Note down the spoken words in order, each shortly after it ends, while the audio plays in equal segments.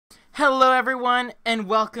Hello everyone, and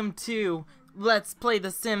welcome to Let's Play The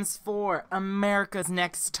Sims 4, America's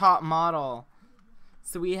Next Top Model.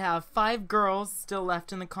 So we have 5 girls still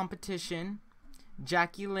left in the competition.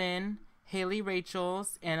 Jackie Lynn, Haley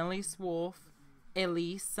Rachels, Annalise Wolf,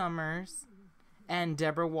 Elise Summers, and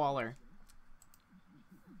Deborah Waller.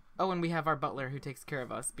 Oh, and we have our butler who takes care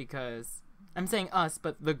of us because... I'm saying us,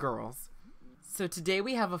 but the girls. So today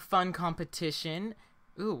we have a fun competition.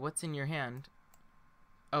 Ooh, what's in your hand?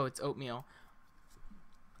 Oh, it's oatmeal.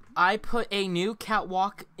 I put a new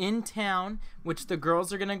catwalk in town, which the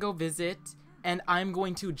girls are going to go visit, and I'm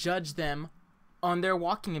going to judge them on their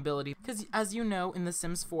walking ability. Because, as you know, in The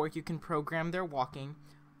Sims 4, you can program their walking.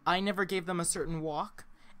 I never gave them a certain walk,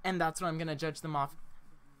 and that's what I'm going to judge them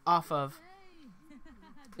off of.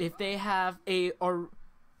 If they have a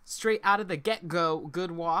straight out of the get-go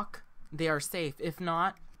good walk, they are safe. If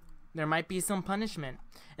not, there might be some punishment.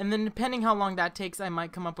 And then depending how long that takes, I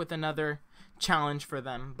might come up with another challenge for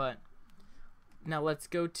them. But now let's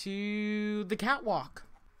go to the catwalk.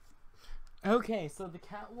 Okay, so the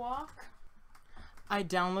catwalk, I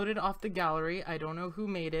downloaded off the gallery. I don't know who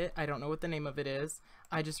made it. I don't know what the name of it is.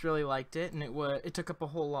 I just really liked it, and it took up a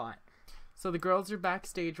whole lot. So the girls are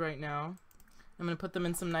backstage right now. I'm going to put them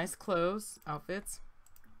in some nice clothes, outfits.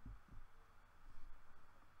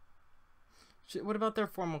 What about their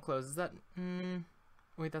formal clothes? Is that...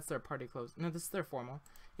 wait, that's their party clothes. No, this is their formal.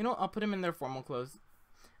 You know what? I'll put them in their formal clothes.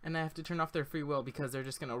 And I have to turn off their free will because they're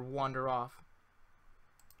just going to wander off.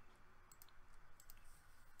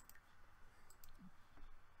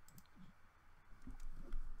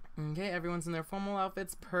 Okay, everyone's in their formal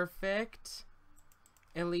outfits. Perfect.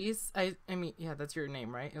 Elise, I mean, yeah, that's your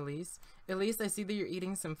name, right? Elise? Elise, I see that you're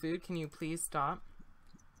eating some food. Can you please stop?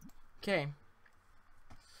 Okay.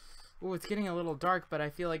 Oh, it's getting a little dark, but I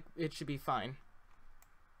feel like it should be fine.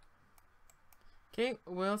 Okay,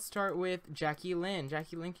 we'll start with Jackie Lynn.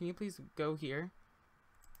 Jackie Lynn, can you please go here?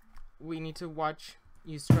 We need to watch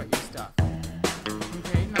you strut your stuff.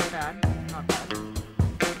 Okay, not bad. Not bad.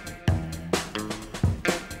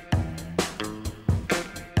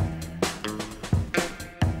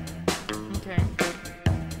 Okay.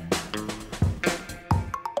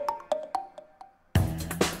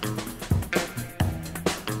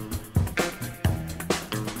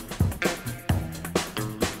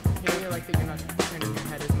 I like that you're not turning your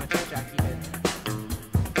head as much as Jackie did.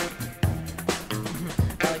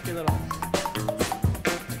 I like your little...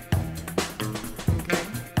 Okay.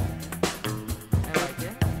 I like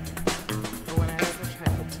it. But when I have such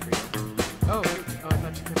high hopes for you. Oh, I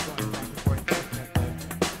thought you kept going back and forth looking at the...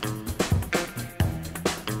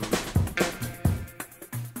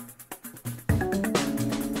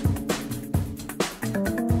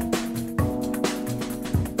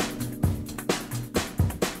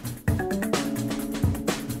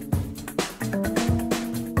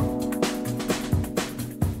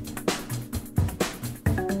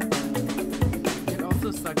 It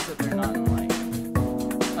also sucks that they're not in, like,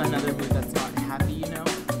 another mood that's not happy, you know?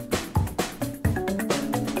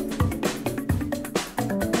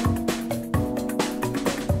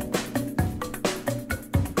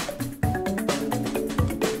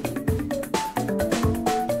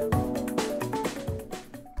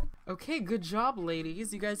 Okay, good job,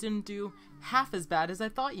 ladies. You guys didn't do half as bad as I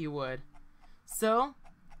thought you would. So,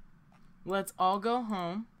 let's all go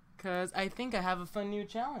home, because I think I have a fun new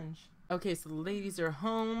challenge. Okay, so the ladies are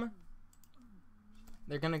home.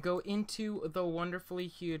 They're going to go into the wonderfully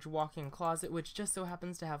huge walk-in closet, which just so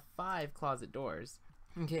happens to have 5 closet doors.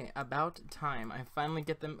 Okay, about time. I finally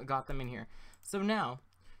got them in here. So now,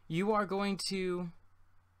 you are going to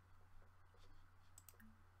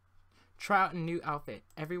try out a new outfit.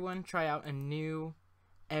 Everyone try out a new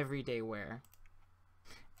everyday wear.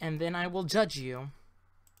 And then I will judge you.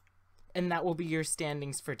 And that will be your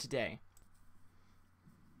standings for today.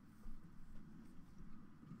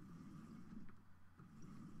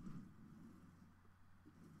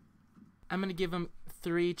 I'm going to give them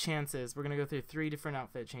 3 chances. We're going to go through 3 different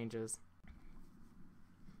outfit changes.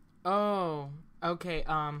 Oh, okay.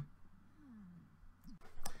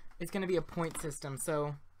 It's going to be a point system.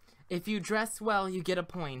 So if you dress well, you get a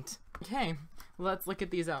point. Okay, let's look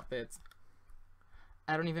at these outfits.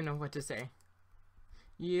 I don't even know what to say.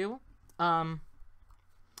 We're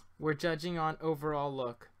judging on overall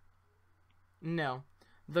look. No.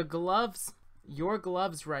 The gloves, your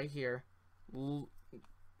gloves right here.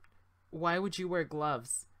 Why would you wear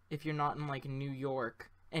gloves if you're not in, like, New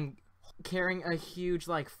York and carrying a huge,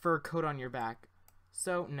 like, fur coat on your back?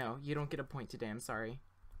 So, no, you don't get a point today, I'm sorry.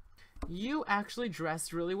 You actually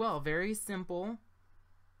dressed really well. Very simple,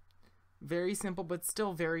 but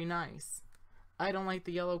still very nice. I don't like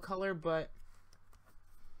the yellow color, but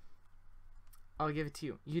I'll give it to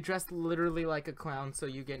you. You dressed literally like a clown, so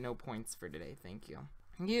you get no points for today. Thank you.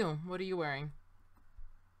 You, what are you wearing?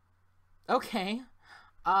 Okay.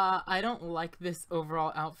 I don't like this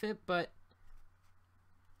overall outfit, but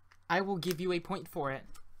I will give you a point for it.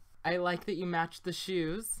 I like that you matched the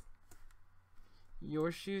shoes.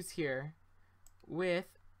 Your shoes here with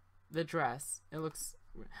the dress. It looks...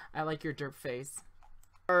 I like your derp face.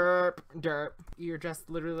 Derp, derp. You're dressed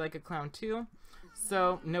literally like a clown too,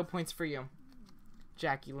 so no points for you.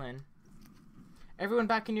 Jackie Lynn. Everyone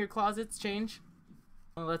back in your closets, change.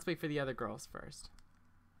 Well, let's wait for the other girls first.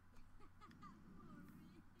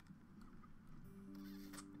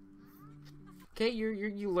 Okay,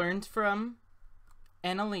 you learned from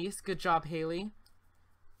Annalise. Good job, Haley.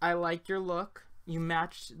 I like your look. You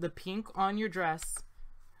matched the pink on your dress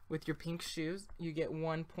with your pink shoes. You get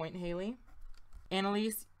 1 point, Haley.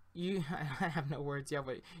 Annalise, you... I have no words. Yeah,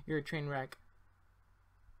 but you're a train wreck.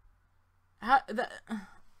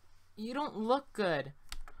 You don't look good.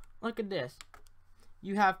 Look at this.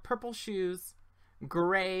 You have purple shoes,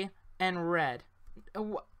 gray, and red.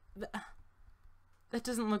 That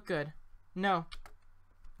doesn't look good. No.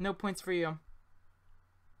 No points for you.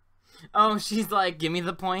 Oh, she's like, give me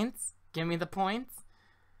the points. Give me the points.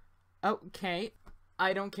 Okay.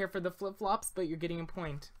 I don't care for the flip-flops, but you're getting a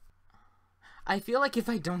point. I feel like if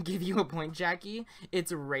I don't give you a point, Jackie,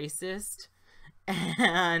 it's racist.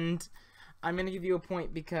 And I'm gonna give you a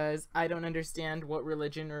point because I don't understand what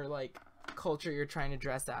religion or, like, culture you're trying to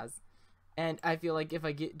dress as. And I feel like if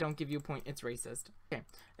I don't give you a point, it's racist. Okay.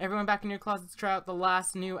 Everyone back in your closets, try out the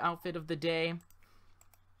last new outfit of the day.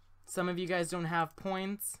 Some of you guys don't have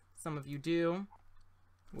points. Some of you do.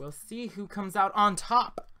 We'll see who comes out on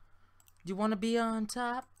top. You wanna be on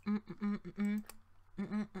top?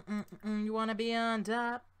 You wanna be on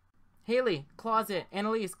top? Haley, closet.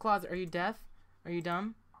 Annalise, closet. Are you deaf? Are you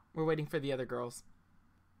dumb? We're waiting for the other girls.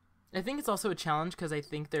 I think it's also a challenge because I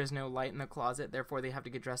think there's no light in the closet, therefore they have to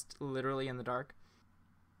get dressed literally in the dark.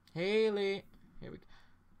 Haley. Here we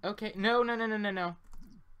go. Okay. No.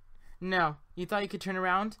 No. You thought you could turn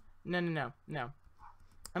around? No. I'm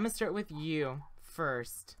gonna start with you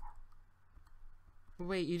first.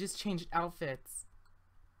 Wait, you just changed outfits.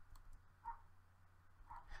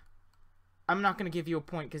 I'm not gonna give you a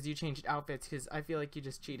point because you changed outfits because I feel like you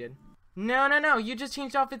just cheated. No. You just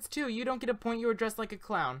changed outfits too. You don't get a point. You were dressed like a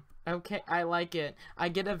clown. Okay, I like it. I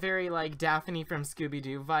get a very, like, Daphne from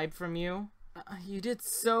Scooby-Doo vibe from you. You did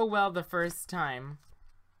so well the first time,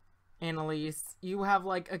 Annalise. You have,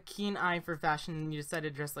 like, a keen eye for fashion and you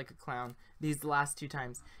decided to dress like a clown these last 2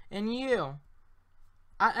 times. And you,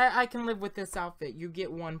 I can live with this outfit. You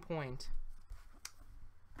get 1 point.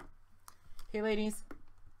 Hey, ladies.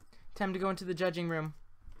 Time to go into the judging room.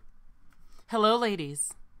 Hello,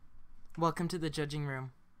 ladies. Welcome to the judging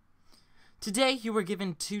room. Today you were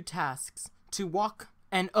given 2 tasks, to walk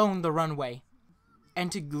and own the runway,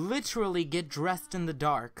 and to literally get dressed in the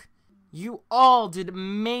dark. You all did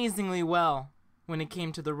amazingly well when it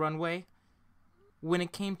came to the runway. When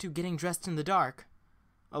it came to getting dressed in the dark,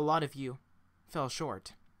 a lot of you fell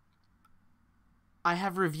short. I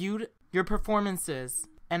have reviewed your performances,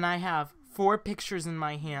 and I have 4 pictures in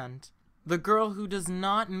my hand. The girl who does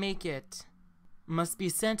not make it must be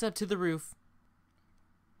sent up to the roof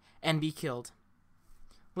and be killed.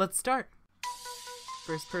 Let's start.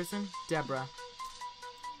 First person, Deborah.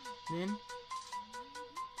 Then,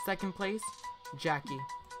 second place, Jackie.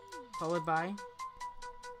 Followed by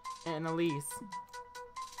Annalise.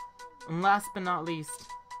 And last but not least,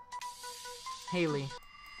 Haley.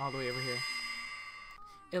 All the way over here.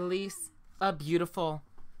 Elise, a beautiful,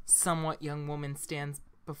 somewhat young woman stands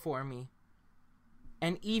before me.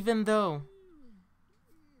 And even though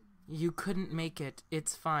you couldn't make it,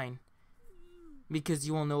 it's fine. Because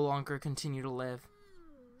you will no longer continue to live.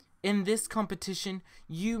 In this competition,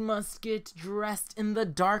 you must get dressed in the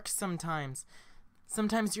dark sometimes.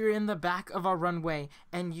 Sometimes you're in the back of a runway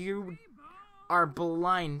and you are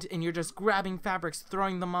blind and you're just grabbing fabrics,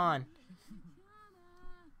 throwing them on.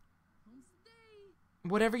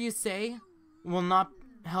 Whatever you say will not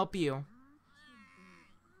help you.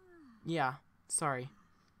 Yeah, sorry.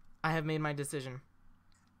 I have made my decision.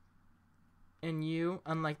 And you,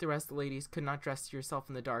 unlike the rest of the ladies, could not dress yourself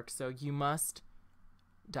in the dark, so you must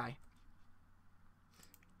die.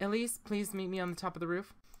 Elise, please meet me on the top of the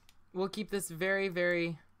roof. We'll keep this very,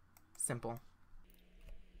 very simple.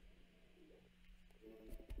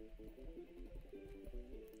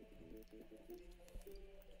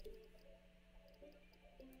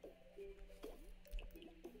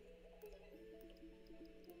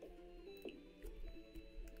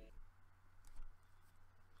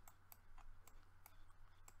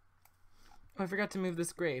 Oh, I forgot to move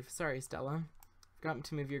this grave. Sorry, Stella. Forgot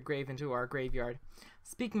to move your grave into our graveyard.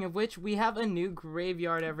 Speaking of which, we have a new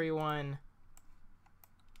graveyard, everyone.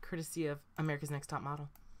 Courtesy of America's Next Top Model.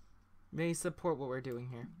 They support what we're doing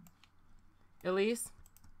here. Elise?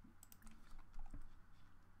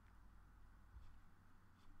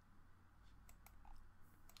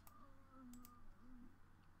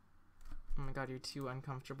 Oh my god, you're too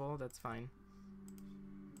uncomfortable. That's fine.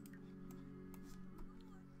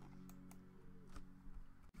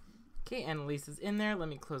 Okay, Annalise is in there. Let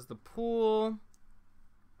me close the pool.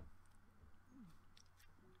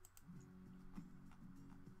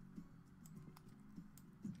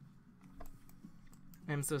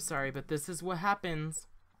 I'm so sorry, but this is what happens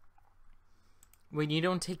when you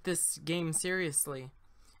don't take this game seriously.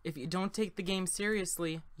 If you don't take the game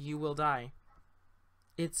seriously, you will die.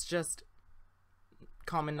 It's just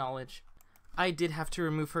common knowledge. I did have to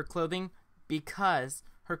remove her clothing because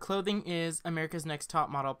her clothing is America's Next Top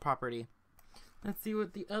Model property. Let's see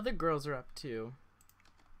what the other girls are up to.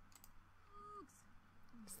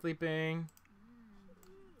 Sleeping.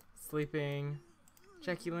 Sleeping.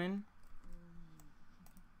 Jackie Lynn?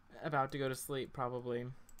 About to go to sleep, probably.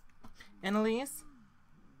 Annalise?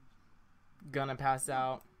 Gonna pass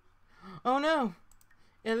out. Oh no!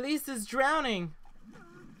 Elise is drowning!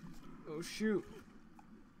 Oh shoot.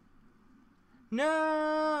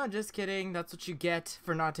 No! Just kidding. That's what you get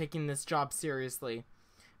for not taking this job seriously.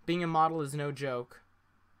 Being a model is no joke.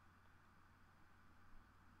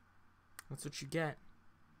 That's what you get.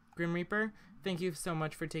 Grim Reaper, thank you so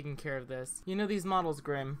much for taking care of this. You know these models,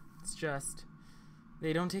 Grim. It's just...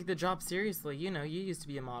 they don't take the job seriously. You know, you used to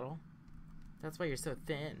be a model. That's why you're so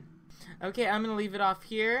thin. Okay, I'm gonna leave it off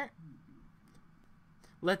here.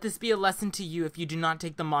 Let this be a lesson to you. If you do not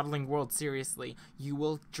take the modeling world seriously, you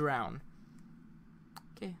will drown.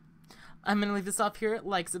 Okay. I'm gonna leave this off here.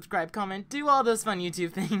 Like, subscribe, comment, do all those fun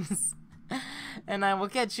YouTube things. And I will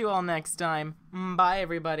catch you all next time. Bye,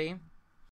 everybody.